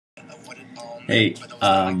Hey,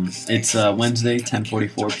 it's Wednesday,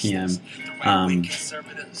 10:44 p.m. Um,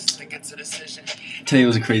 Today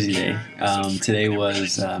was a crazy day. Today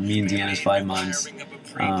was me and Deanna's 5 months.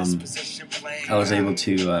 Um, I was able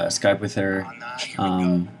to Skype with her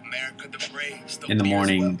um, in the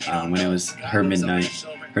morning when it was her midnight,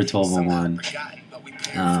 her 12:01,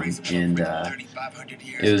 and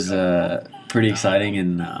it was pretty exciting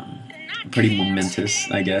and pretty momentous,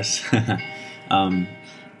 I guess. um,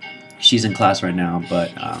 she's in class right now,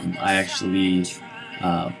 but I actually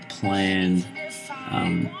planned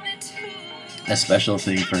a special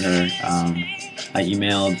thing for her. I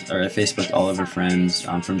emailed or I Facebooked all of her friends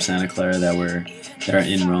from Santa Clara that are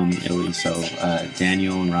in Rome, Italy. So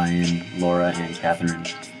Daniel, Ryan, Laura, and Catherine,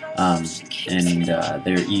 and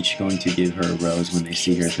they're each going to give her a rose when they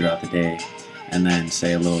see her throughout the day, and then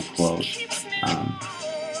say a little quote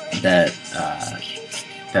that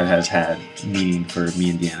that has had meaning for me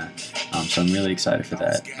and Deanna. So I'm really excited for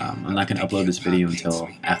that. I'm not going to upload this video until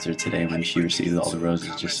after today when she receives all the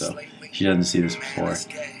roses, just so she doesn't see this before.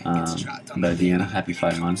 But Deanna, happy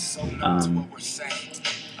 5 months.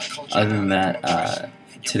 Other than that,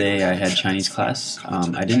 today I had Chinese class.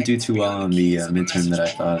 I didn't do too well on the midterm that I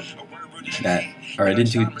thought that, or I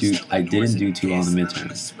didn't do too well on the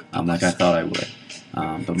midterm, like I thought I would.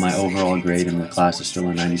 But my overall grade in the class is still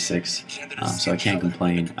a 96, so I can't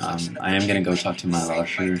complain. I am going to go talk to my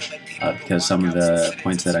lecturer because some of the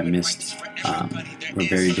points that I missed were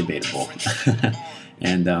very debatable.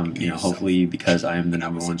 And hopefully, because I am the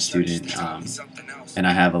 #1 student and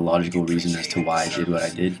I have a logical reason as to why I did what I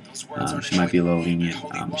did, she might be a little lenient.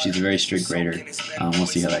 She's a very strict grader. We'll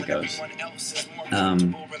see how that goes.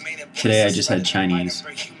 Today I just had Chinese,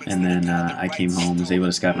 and then I came home, was able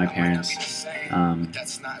to Skype my parents,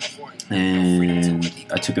 and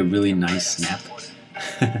I took a really nice nap.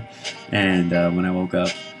 And when I woke up,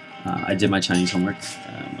 I did my Chinese homework.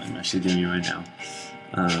 I'm actually doing it right now.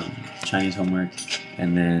 Chinese homework,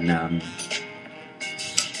 and then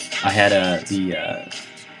I had the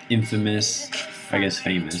infamous, I guess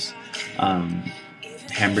famous,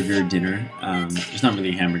 hamburger dinner. It's not really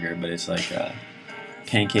a hamburger, but it's like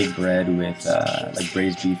pancake bread with like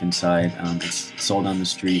braised beef inside. It's sold on the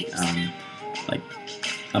street, like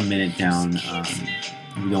a minute down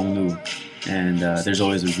Yonglu, and there's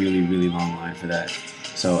always a really long line for that.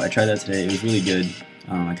 So I tried that today. It was really good.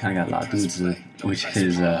 I kind of got laguzi, which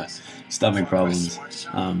is stomach problems,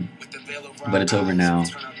 but it's over now.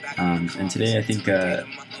 And today I think I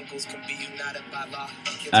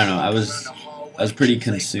don't know. I was pretty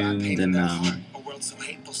consumed and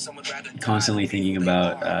constantly thinking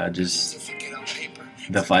about just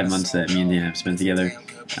the 5 months that me and Dan have spent together.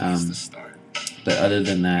 But other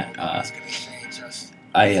than that,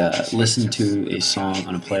 I listened to a song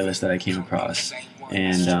on a playlist that I came across,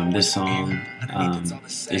 and this song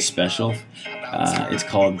is special. It's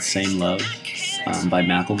called "Same Love" by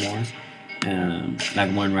Macklemore and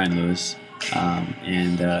Ryan Lewis,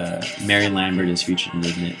 and Mary Lambert is featured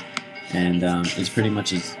in it. And it's pretty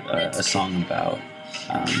much a song about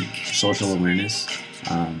social awareness,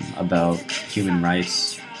 about human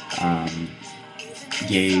rights,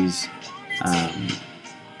 gays,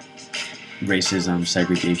 racism,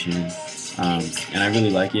 segregation, and I really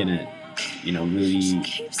like it. And it, really,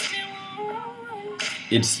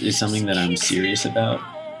 it's something that I'm serious about,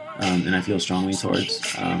 and I feel strongly towards,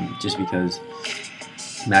 just because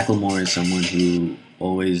Macklemore is someone who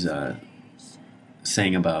always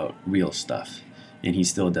sang about real stuff, and he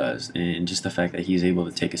still does. And just the fact that he's able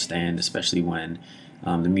to take a stand, especially when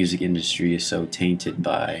the music industry is so tainted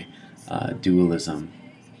by dualism.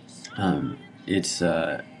 It's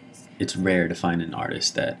rare to find an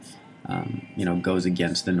artist that goes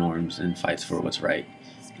against the norms and fights for what's right.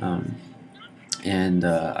 And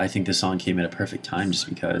I think this song came at a perfect time, just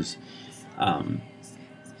because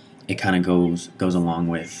it kind of goes along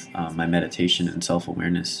with my meditation and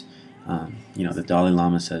self-awareness. The Dalai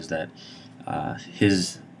Lama says that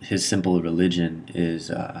his simple religion is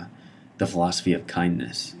the philosophy of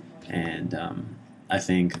kindness, and I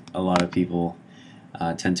think a lot of people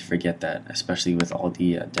tend to forget that, especially with all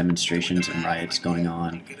the demonstrations and riots going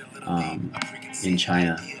on in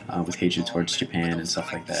China with hatred towards Japan and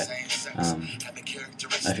stuff like that.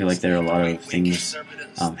 I feel like there are a lot of things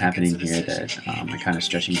happening here that are kind of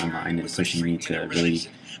stretching my mind and pushing me to really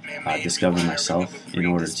discover myself in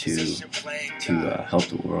order to help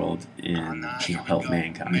the world and help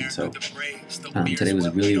mankind. So today was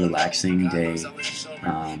a really relaxing day.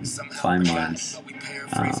 5 months.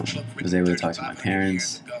 Was able to talk to my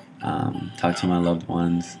parents, talk to my loved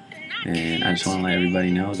ones, and I just want to let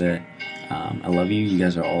everybody know that I love you. You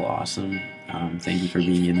guys are all awesome. Thank you for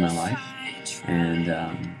being in my life, and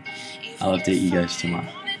I'll update you guys tomorrow.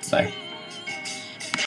 Bye.